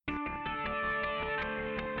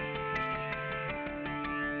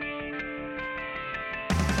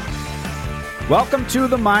Welcome to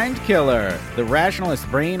The Mind Killer, the rationalist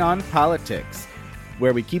brain on politics,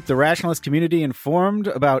 where we keep the rationalist community informed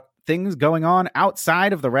about things going on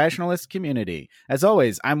outside of the rationalist community. As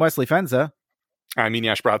always, I'm Wesley Fenza. I'm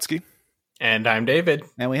Eneasz Brodsky. And I'm David.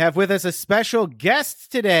 And we have with us a special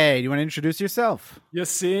guest today. Do you want to introduce yourself?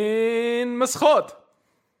 Yassine Meskhout.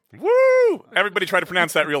 Woo! Everybody try to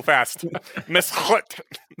pronounce that real fast. Meskhout.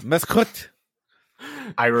 Meskhout.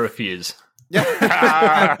 I refuse.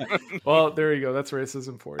 Well, there you go. That's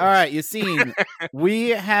racism for you. All right, Yassine, we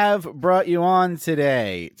have brought you on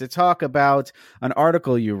today to talk about an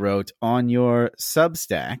article you wrote on your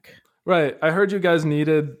Substack. Right. I heard you guys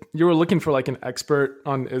you were looking for like an expert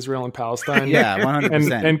on Israel and Palestine. Yeah,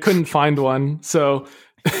 100%. And couldn't find one. So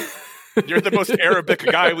You're the most Arabic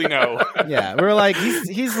guy we know. Yeah, we're like,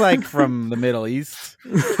 he's like from the Middle East.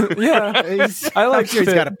 yeah, I'm sure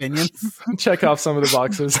he's got opinions. Check off some of the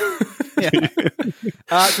boxes. Yeah.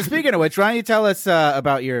 So speaking of which, why don't you tell us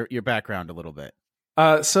about your background a little bit?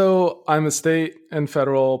 So I'm a state and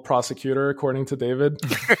federal prosecutor, according to David.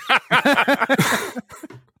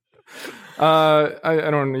 I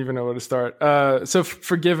don't even know where to start. So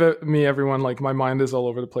forgive me, everyone. Like my mind is all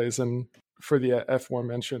over the place, and for the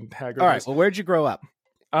aforementioned Haggard. All right. Well, where'd you grow up?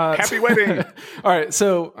 Happy wedding. All right.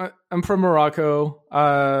 So I'm from Morocco.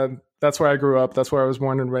 That's where I grew up. That's where I was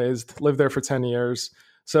born and raised. Lived there for 10 years.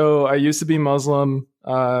 So I used to be Muslim,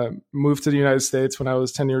 moved to the United States when I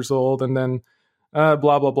was 10 years old, and then blah,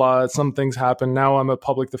 blah, blah. Some things happened. Now I'm a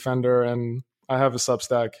public defender, and I have a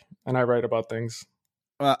Substack, and I write about things.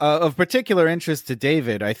 Of particular interest to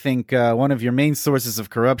David, I think one of your main sources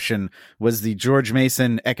of corruption was the George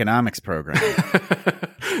Mason economics program.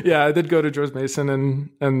 Yeah, I did go to George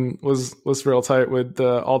Mason and was real tight with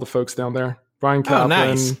all the folks down there. Brian Kaplan,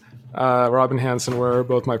 nice. Robin Hansen were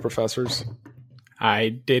both my professors. I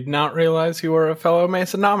did not realize you were a fellow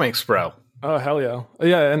Masonomics bro. Oh, hell yeah.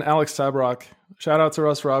 Yeah, and Alex Tabrock. Shout out to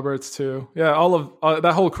Russ Roberts, too. Yeah, all of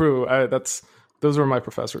that whole crew, those were my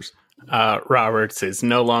professors. Roberts is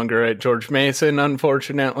no longer at George Mason,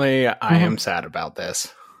 unfortunately. I am sad about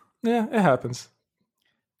this. Yeah, it happens.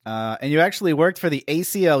 And you actually worked for the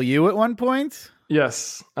ACLU at one point?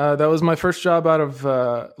 Yes. That was my first job out of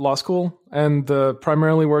law school, and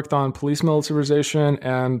primarily worked on police militarization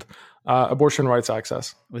and abortion rights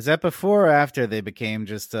access. Was that before or after they became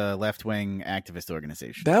just a left-wing activist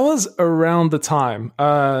organization? That was around the time.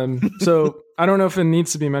 So I don't know if it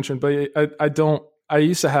needs to be mentioned, but I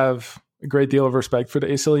used to have a great deal of respect for the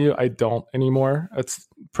ACLU. I don't anymore. It's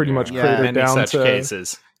pretty much cratered down to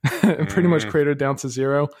cases. pretty much cratered down to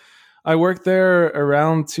zero. I worked there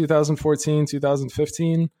around 2014,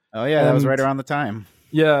 2015. Oh yeah, that was right around the time.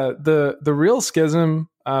 Yeah, the real schism,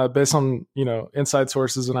 based on inside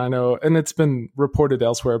sources, and I know, and it's been reported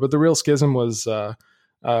elsewhere, but the real schism was, of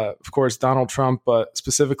course, Donald Trump, but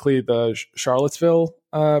specifically the Charlottesville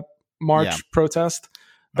march protest.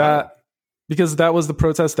 Because that was the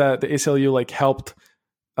protest that the ACLU helped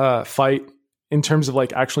fight in terms of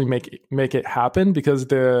actually make it happen, because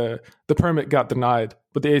the permit got denied,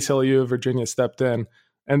 but the ACLU of Virginia stepped in,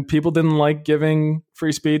 and people didn't like giving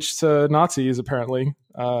free speech to Nazis. Apparently,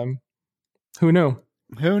 who knew?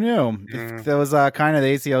 Who knew? That was kind of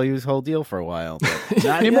the ACLU's whole deal for a while, but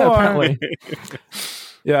not anymore. Yeah, apparently.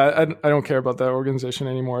 Yeah, I don't care about that organization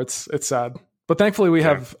anymore. It's sad, but thankfully we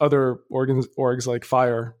have other orgs like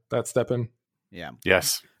FIRE that step in. Yeah.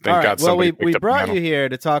 Yes. Thank God. Well, we brought you here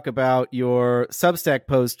to talk about your Substack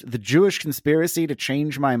post, "The Jewish Conspiracy to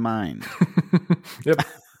Change My Mind." Yep.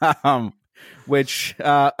 Which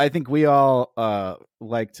I think we all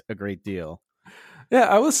liked a great deal. Yeah,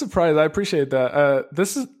 I was surprised. I appreciate that.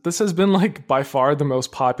 This has been by far the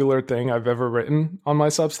most popular thing I've ever written on my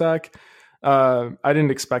Substack. I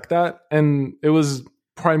didn't expect that, and it was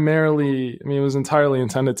it was entirely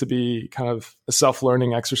intended to be kind of a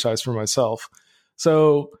self-learning exercise for myself.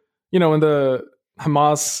 So, when the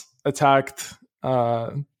Hamas attacked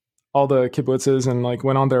all the kibbutzes and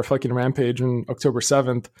went on their fucking rampage on October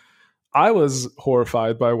 7th, I was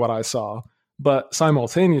horrified by what I saw. But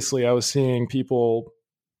simultaneously, I was seeing people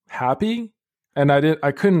happy, and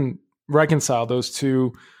I couldn't reconcile those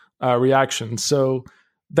two reactions. So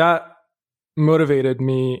that motivated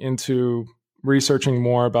me into researching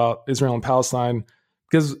more about Israel and Palestine,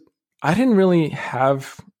 because I didn't really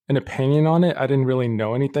have an opinion on it. I didn't really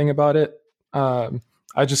know anything about it.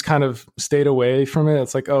 I just kind of stayed away from it.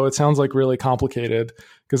 It's it sounds really complicated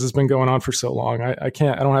because it's been going on for so long. I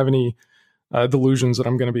don't have any delusions that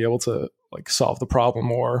I'm going to be able to solve the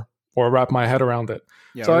problem or wrap my head around it.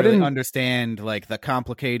 Yeah, so really I didn't understand the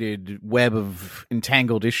complicated web of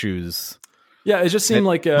entangled issues. Yeah, it just seemed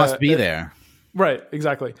must be there. Right,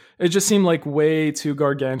 exactly. It just seemed like way too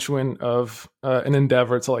gargantuan of an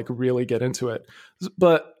endeavor to like really get into it.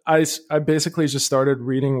 But I basically just started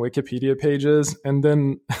reading Wikipedia pages and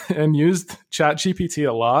then and used ChatGPT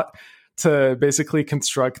a lot to basically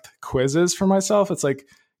construct quizzes for myself. It's like,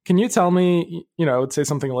 can you tell me, I would say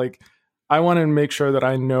something like, I want to make sure that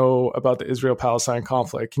I know about the Israel-Palestine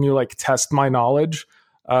conflict. Can you like test my knowledge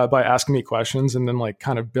by asking me questions and then like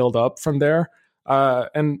kind of build up from there?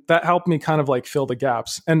 And that helped me kind of like fill the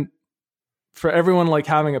gaps. And for everyone like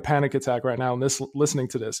having a panic attack right now and listening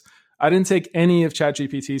to this, I didn't take any of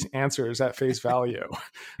ChatGPT's answers at face value.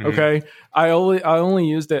 Okay, I only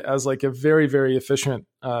used it as like a very, very efficient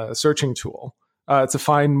searching tool to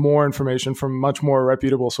find more information from much more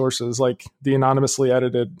reputable sources, like the anonymously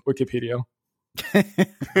edited Wikipedia.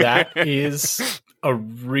 That is a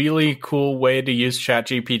really cool way to use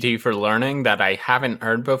ChatGPT for learning that I haven't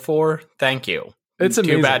heard before. Thank you. It's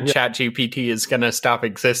amazing. Too bad ChatGPT is going to stop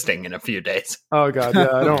existing in a few days. Oh God, yeah,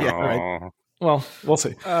 I don't. Right. Well, we'll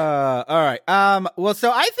see. All right. Well,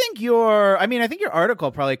 so I think your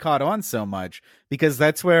article probably caught on so much because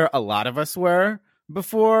that's where a lot of us were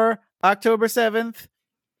before October 7th.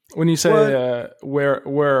 When you say where,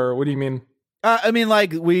 what do you mean? I mean,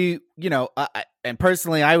 like and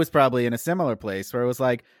personally, I was probably in a similar place where it was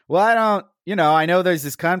like, well, I know there's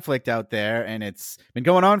this conflict out there and it's been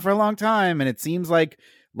going on for a long time. And it seems like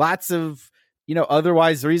lots of,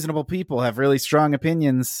 otherwise reasonable people have really strong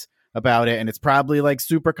opinions about it. And it's probably like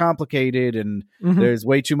super complicated and there's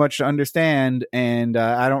way too much to understand. And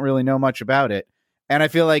I don't really know much about it. And I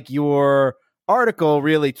feel like your article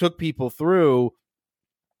really took people through,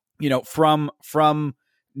 from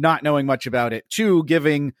not knowing much about it to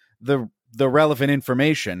giving the relevant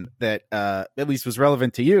information that at least was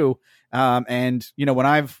relevant to you. And when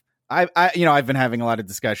I've been having a lot of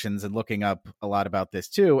discussions and looking up a lot about this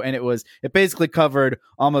too, and it basically covered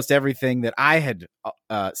almost everything that I had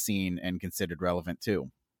seen and considered relevant too.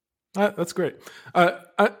 That's great.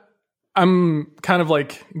 I'm kind of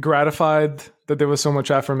like gratified that there was so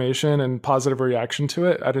much affirmation and positive reaction to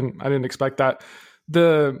it. I didn't expect that.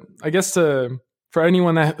 For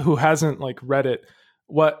anyone who hasn't like read it,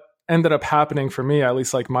 what ended up happening for me, at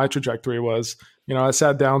least like my trajectory was, I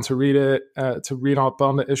sat down to read it, to read up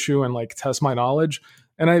on the issue and like test my knowledge.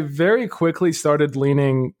 And I very quickly started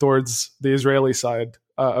leaning towards the Israeli side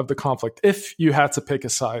of the conflict, if you had to pick a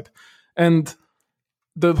side. And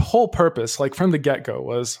the whole purpose, like from the get-go,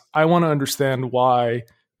 was I want to understand why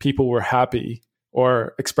people were happy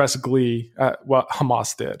or express glee at what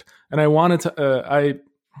Hamas did. And I wanted to,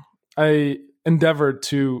 I endeavored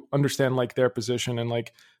to understand like their position and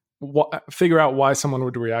like figure out why someone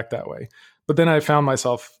would react that way. But then I found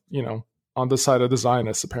myself, on the side of the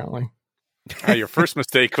Zionists, apparently. Your first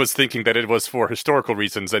mistake was thinking that it was for historical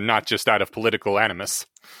reasons and not just out of political animus.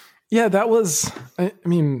 Yeah, that was, I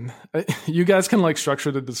mean, you guys can like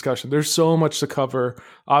structure the discussion. There's so much to cover,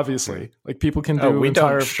 obviously. Like people can do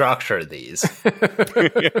don't structure these.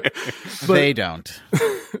 They don't.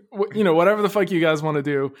 Whatever the fuck you guys want to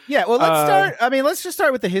do. Yeah, well, let's just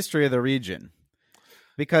start with the history of the region.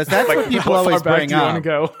 Because that's what people always bring up.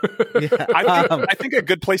 I think a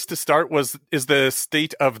good place to start is the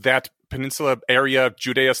state of that peninsula area,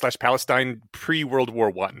 Judea/Palestine, pre-World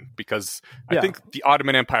War I, because I think the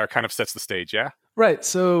Ottoman Empire kind of sets the stage, yeah? Right.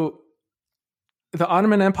 So the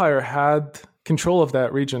Ottoman Empire had control of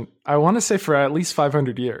that region, I want to say, for at least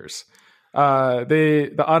 500 years.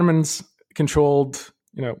 The Ottomans controlled,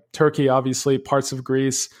 Turkey, obviously, parts of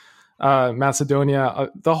Greece, Macedonia,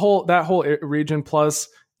 that whole region, plus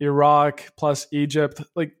Iraq, plus Egypt,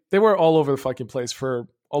 like they were all over the fucking place for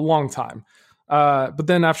a long time. But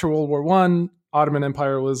then after World War I, Ottoman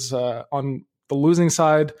Empire was on the losing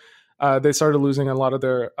side. They started losing a lot of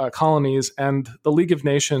their colonies, and the League of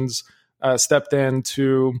Nations stepped in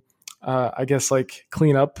to,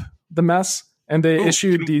 clean up the mess, and they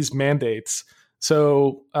issued these mandates.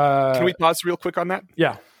 So can we pause real quick on that?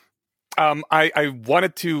 Yeah. I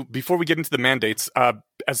wanted to, before we get into the mandates,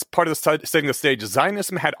 as part of setting the stage,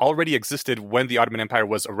 Zionism had already existed when the Ottoman Empire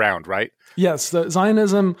was around, right? Yes, the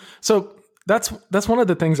Zionism. So that's one of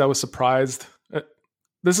the things I was surprised.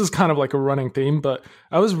 This is kind of like a running theme, but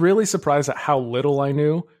I was really surprised at how little I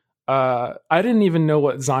knew. I didn't even know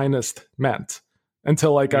what Zionist meant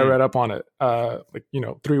until I read up on it,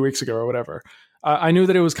 3 weeks ago or whatever. I knew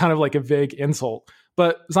that it was kind of like a vague insult.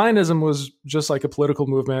 But Zionism was just like a political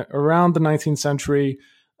movement around the 19th century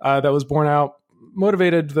that was born out,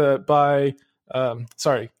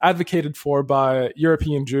 advocated for by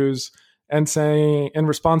European Jews, and saying in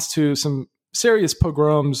response to some serious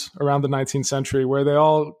pogroms around the 19th century where they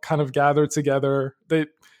all kind of gathered together.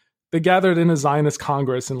 they gathered in a Zionist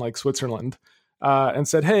Congress in like Switzerland and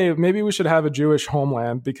said, hey, maybe we should have a Jewish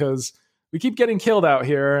homeland because we keep getting killed out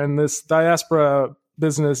here and this diaspora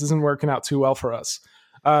business isn't working out too well for us.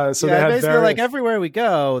 So they had basically like everywhere we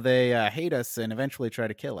go, they hate us and eventually try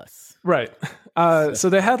to kill us. Right. So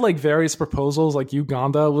they had like various proposals, like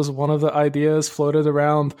Uganda was one of the ideas floated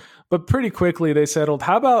around, but pretty quickly they settled.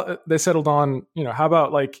 How about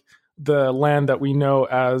like the land that we know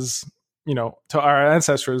as, to our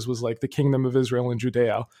ancestors was like the Kingdom of Israel and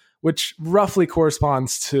Judea, which roughly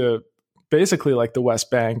corresponds to basically like the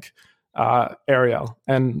West Bank area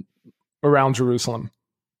and around Jerusalem.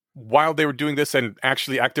 While they were doing this and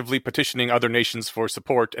actually actively petitioning other nations for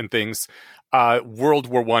support and things, World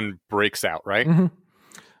War I breaks out, right? Mm-hmm.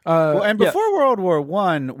 And before World War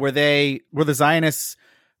I, were the Zionists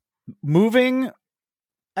moving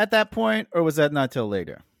at that point, or was that not till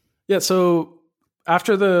later? Yeah, so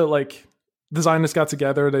after the Zionists got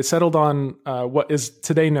together, they settled on what is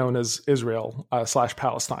today known as Israel /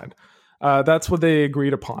 Palestine. That's what they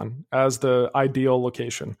agreed upon as the ideal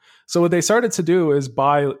location. So what they started to do is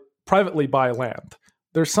privately buy land.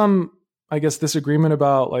 There's some, I guess, disagreement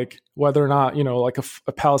about like whether or not, like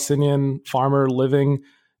a Palestinian farmer living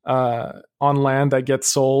on land that gets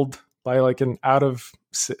sold by like an out of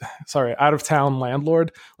town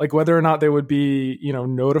landlord, like whether or not they would be,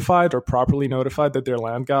 notified or properly notified that their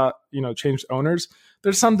land got, changed owners.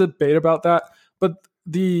 There's some debate about that, but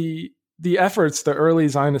the early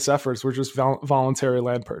Zionist efforts were just voluntary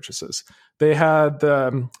land purchases. They had,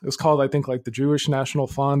 it was called, I think, like the Jewish National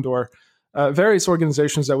Fund or various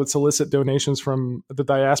organizations that would solicit donations from the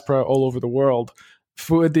diaspora all over the world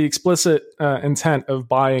with the explicit intent of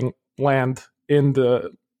buying land in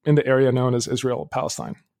the area known as Israel,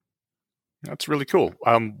 Palestine. That's really cool.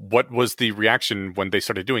 What was the reaction when they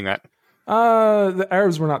started doing that? The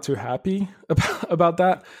Arabs were not too happy about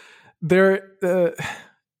that.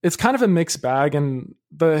 It's kind of a mixed bag, and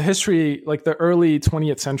the history, like the early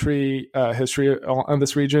 20th century history on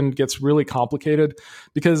this region gets really complicated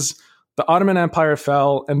because the Ottoman Empire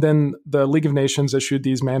fell, and then the League of Nations issued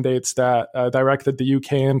these mandates that directed the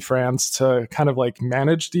UK and France to kind of like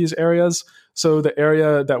manage these areas. So the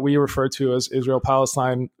area that we refer to as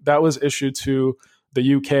Israel-Palestine, that was issued to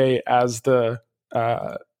the UK as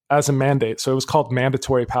a mandate. So it was called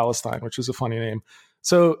Mandatory Palestine, which is a funny name.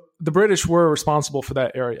 So the British were responsible for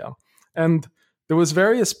that area. And there was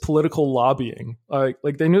various political lobbying.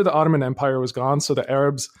 Like they knew the Ottoman Empire was gone, so the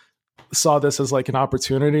Arabs saw this as like an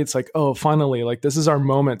opportunity. It's like, oh, finally, like this is our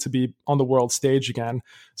moment to be on the world stage again.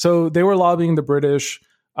 So they were lobbying the British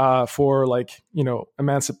for like,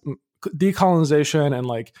 decolonization and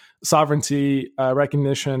like sovereignty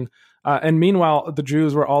recognition. And meanwhile, the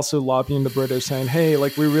Jews were also lobbying the British saying, hey,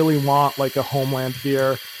 like we really want like a homeland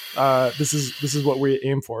here. This is what we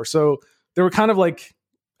aim for. So they were kind of like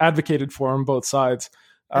advocated for on both sides.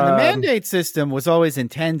 And the mandate system was always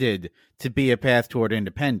intended to be a path toward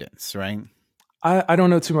independence, right? I don't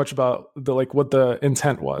know too much about what the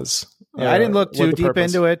intent was. Yeah, I didn't look too deep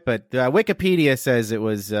into it, but Wikipedia says it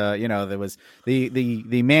was, there was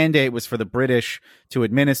the mandate was for the British to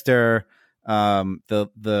administer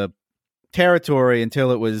the territory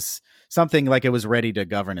until it was something like it was ready to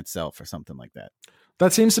govern itself or something like that.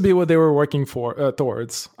 That seems to be what they were working for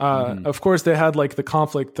towards. Of course, they had like the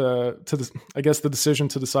conflict the decision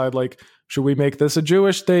to decide like, should we make this a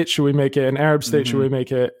Jewish state? Should we make it an Arab state? Should we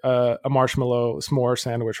make it a marshmallow s'more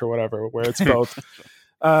sandwich or whatever, where it's both?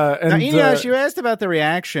 And now, you asked about the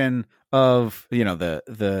reaction of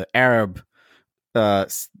the Arab. I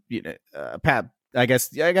guess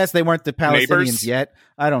they weren't the Palestinians neighbors yet.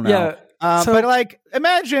 I don't know. Yeah. But like,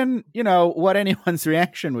 imagine, what anyone's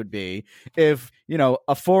reaction would be if,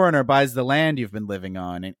 a foreigner buys the land you've been living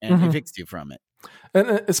on and evicts you from it. And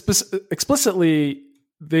explicitly,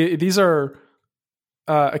 these are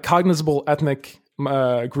a cognizable ethnic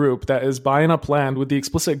group that is buying up land with the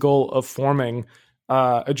explicit goal of forming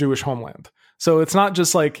a Jewish homeland. So it's not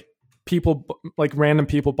just like people, like random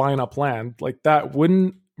people buying up land. Like that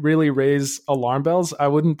wouldn't really raise alarm bells, I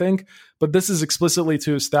wouldn't think. But this is explicitly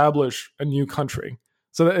to establish a new country.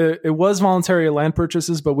 So it was voluntary land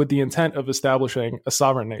purchases, but with the intent of establishing a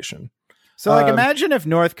sovereign nation. So imagine if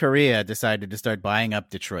North Korea decided to start buying up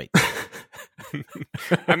Detroit.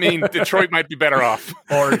 I mean, Detroit might be better off.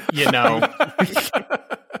 Or,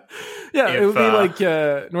 Yeah, it would be like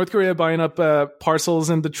North Korea buying up parcels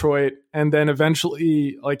in Detroit, and then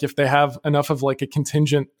eventually, like if they have enough of like a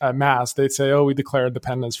contingent mass, they'd say, "Oh, we declare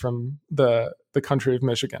independence from the country of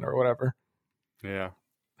Michigan or whatever." Yeah.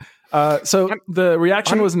 So the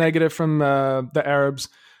reaction was negative from the Arabs.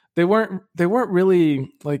 They weren't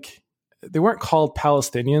really like they weren't called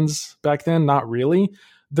Palestinians back then, not really.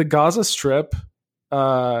 The Gaza Strip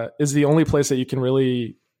is the only place that you can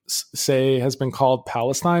really say has been called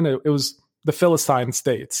Palestine. It was the Philistine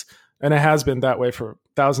states, and it has been that way for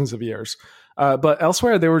thousands of years. But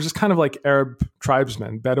elsewhere, they were just kind of like Arab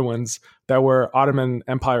tribesmen, Bedouins, that were Ottoman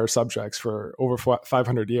Empire subjects for over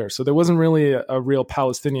 500 years. So there wasn't really a real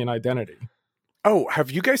Palestinian identity. Oh, have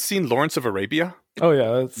you guys seen Lawrence of Arabia? Oh,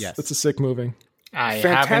 yeah. That's a sick movie. I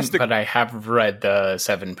haven't, but I have read the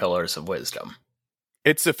Seven Pillars of Wisdom.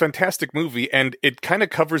 It's a fantastic movie, and it kind of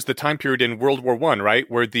covers the time period in World War I, right?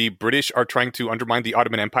 Where the British are trying to undermine the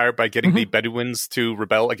Ottoman Empire by getting the Bedouins to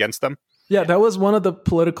rebel against them. Yeah, that was one of the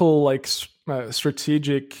political,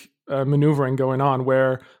 strategic maneuvering going on,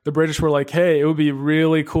 where the British were like, hey, it would be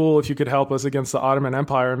really cool if you could help us against the Ottoman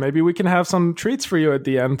Empire. Maybe we can have some treats for you at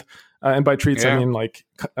the end. And by treats, I mean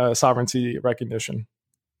sovereignty recognition.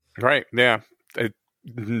 Right, yeah. A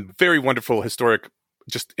very wonderful historic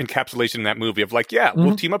just encapsulation in that movie of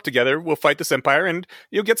we'll team up together, we'll fight this empire, and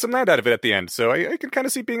you'll get some land out of it at the end. So I can kind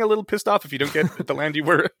of see being a little pissed off if you don't get the land you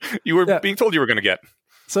were being told you were going to get.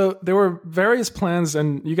 So there were various plans,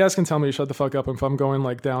 and you guys can tell me to shut the fuck up if I'm going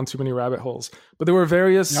down too many rabbit holes. But there were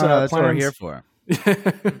various that's plans. what we're here for.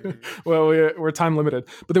 Well, we're time limited,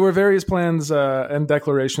 but there were various plans and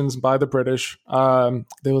declarations by the British.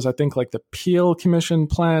 There was, I think, the Peel Commission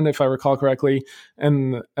plan, if I recall correctly,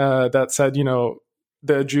 and that said,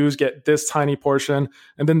 the Jews get this tiny portion.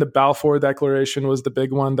 And then the Balfour Declaration was the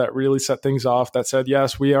big one that really set things off, that said,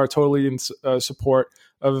 yes, we are totally in support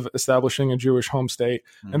of establishing a Jewish home state.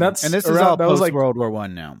 Mm-hmm. And this is all post World War I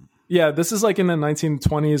now. Yeah, this is in the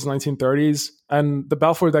 1920s, 1930s. And the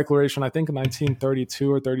Balfour Declaration, I think in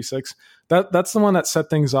 1932 or 36, that's the one that set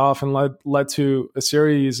things off and led to a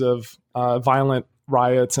series of violent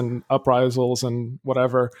riots and uprisals and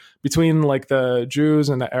whatever between the Jews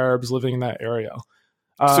and the Arabs living in that area.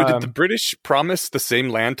 So did the British promise the same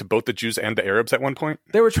land to both the Jews and the Arabs at one point?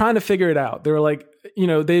 They were trying to figure it out. They were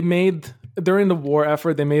they made, during the war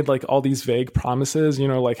effort, they made all these vague promises,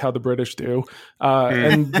 how the British do.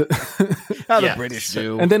 And the British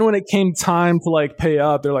do. And then when it came time to pay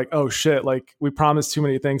up, they're like, oh shit, we promised too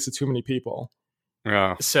many things to too many people.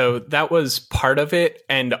 Yeah. So that was part of it.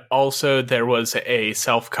 And also there was a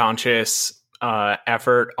self-conscious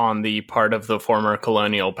effort on the part of the former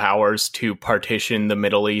colonial powers to partition the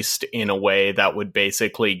Middle East in a way that would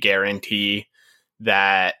basically guarantee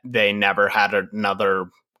that they never had another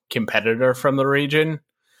competitor from the region.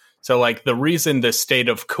 So the reason the state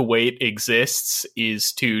of Kuwait exists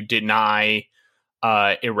is to deny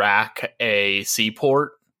Iraq a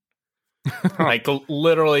seaport.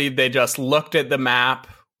 Literally, they just looked at the map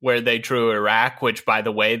where they drew Iraq, which, by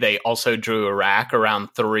the way, they also drew Iraq around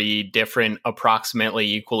 3 different,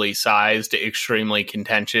 approximately equally sized, extremely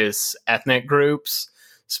contentious ethnic groups,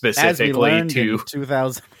 specifically in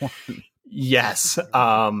 2001. Yes.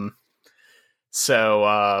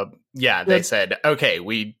 They said, okay,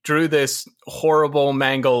 we drew this horrible,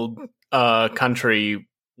 mangled country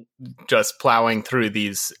just plowing through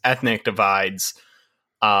these ethnic divides.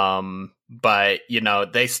 But,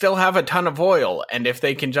 they still have a ton of oil, and if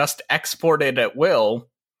they can just export it at will,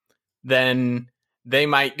 then they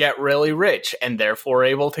might get really rich and therefore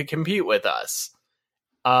able to compete with us.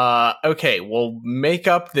 Okay, we'll make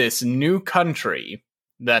up this new country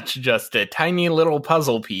that's just a tiny little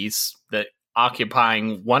puzzle piece that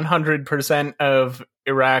occupying 100% of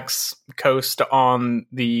Iraq's coast on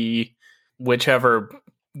the whichever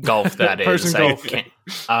Gulf that is. Persian Gulf.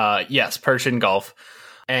 Yes, Persian Gulf.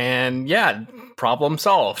 And problem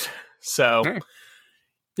solved. So,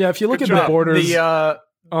 yeah, if you look at the borders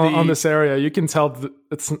on this area, you can tell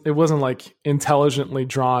it wasn't intelligently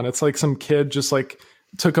drawn. It's some kid just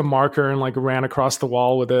took a marker and ran across the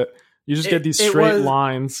wall with it. You just get these straight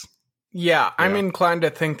lines. Yeah, I'm inclined to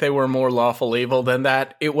think they were more lawful evil than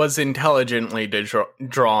that. It was intelligently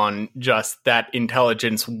drawn, just that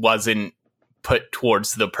intelligence wasn't put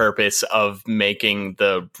towards the purpose of making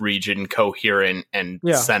the region coherent and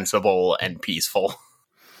sensible and peaceful.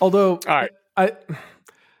 Although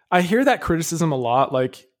I hear that criticism a lot,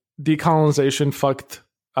 decolonization fucked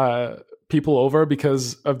people over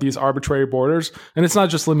because of these arbitrary borders, and it's not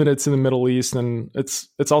just limited to the Middle East, and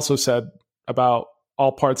it's also said about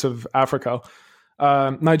all parts of Africa.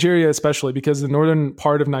 Nigeria especially, because the northern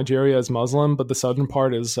part of Nigeria is Muslim, but the southern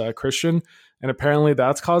part is Christian, and apparently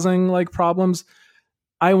that's causing problems.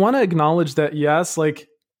 I want to acknowledge that, yes,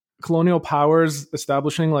 colonial powers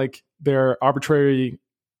establishing their arbitrary,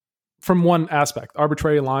 from one aspect,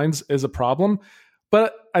 arbitrary lines is a problem,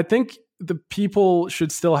 but I think the people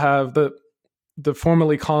should still have the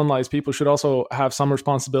formerly colonized people should also have some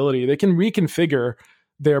responsibility. They can reconfigure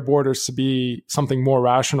their borders to be something more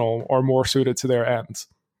rational or more suited to their ends.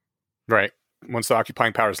 Right. Once the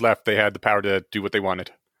occupying powers left, they had the power to do what they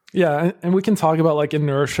wanted. Yeah, and we can talk about like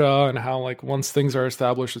inertia and how like once things are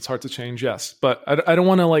established, it's hard to change. Yes, but I don't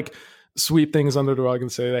want to like sweep things under the rug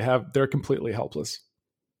and say they're completely helpless.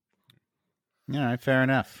 All right, fair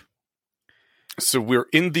enough. So we're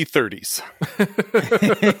in the 30s.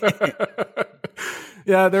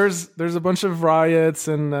 Yeah, there's a bunch of riots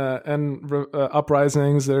and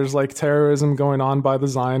uprisings. There's like terrorism going on by the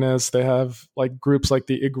Zionists. They have like groups like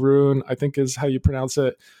the Igrun, I think is how you pronounce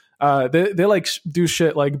it. They like do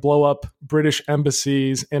shit like blow up British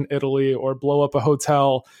embassies in Italy or blow up a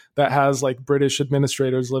hotel that has like British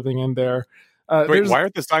administrators living in there. Wait, why are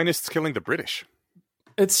the Zionists killing the British?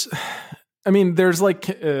 There's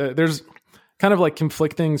kind of like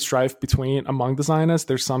conflicting strife among the Zionists.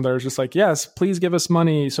 There's some that are just like, yes, please give us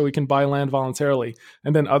money so we can buy land voluntarily.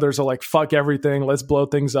 And then others are like, fuck everything. Let's blow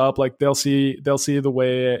things up. Like they'll see the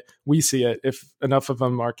way we see it if enough of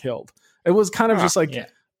them are killed. It was kind of just like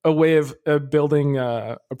a way of building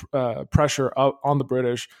pressure on the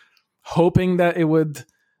British, hoping that it would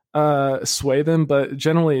sway them. But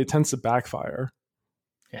generally it tends to backfire.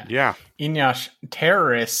 Yeah. Inyas,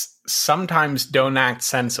 terrorists sometimes don't act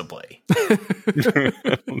sensibly.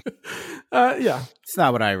 Yeah. It's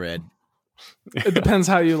not what I read. It depends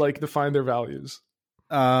how you like define their values.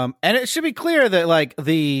 And it should be clear that like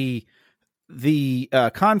the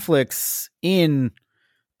conflicts in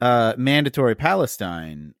mandatory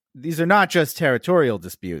Palestine, these are not just territorial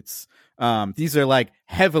disputes. These are like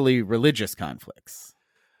heavily religious conflicts.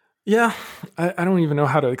 Yeah. I don't even know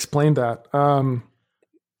how to explain that.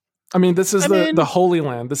 I mean, this is the Holy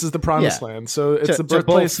Land. This is the Promised Land. So it's the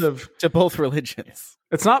birthplace to both religions.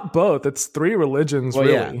 It's not both. It's three religions,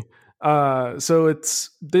 really. Yeah. So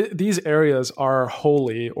it's these areas are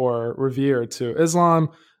holy or revered to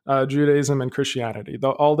Islam, Judaism, and Christianity.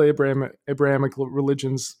 All the Abrahamic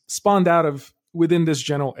religions spawned out of within this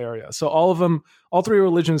general area. So all three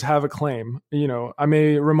religions have a claim. You know, I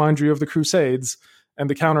may remind you of the Crusades and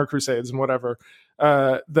the Counter Crusades and whatever.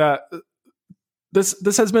 That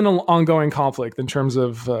this has been an ongoing conflict in terms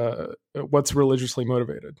of what's religiously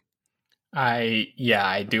motivated.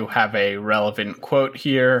 I do have a relevant quote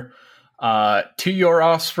here. To your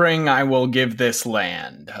offspring, I will give this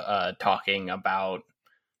land, talking about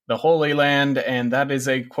the Holy Land. And that is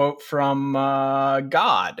a quote from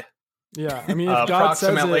God. Yeah. I mean, if God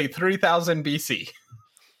approximately says it, 3000 BC.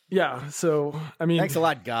 Yeah. So, I mean, thanks a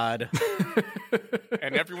lot, God.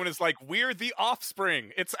 And everyone is like, we're the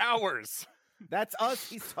offspring. It's ours. That's us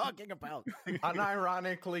he's talking about.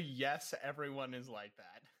 Unironically, yes, everyone is like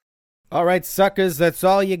that. All right, suckers, that's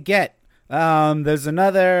all you get. There's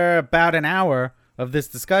another about an hour of this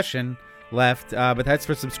discussion left, but that's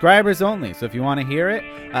for subscribers only. So if you want to hear it,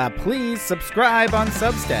 please subscribe on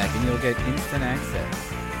Substack and you'll get instant access.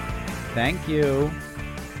 Thank you.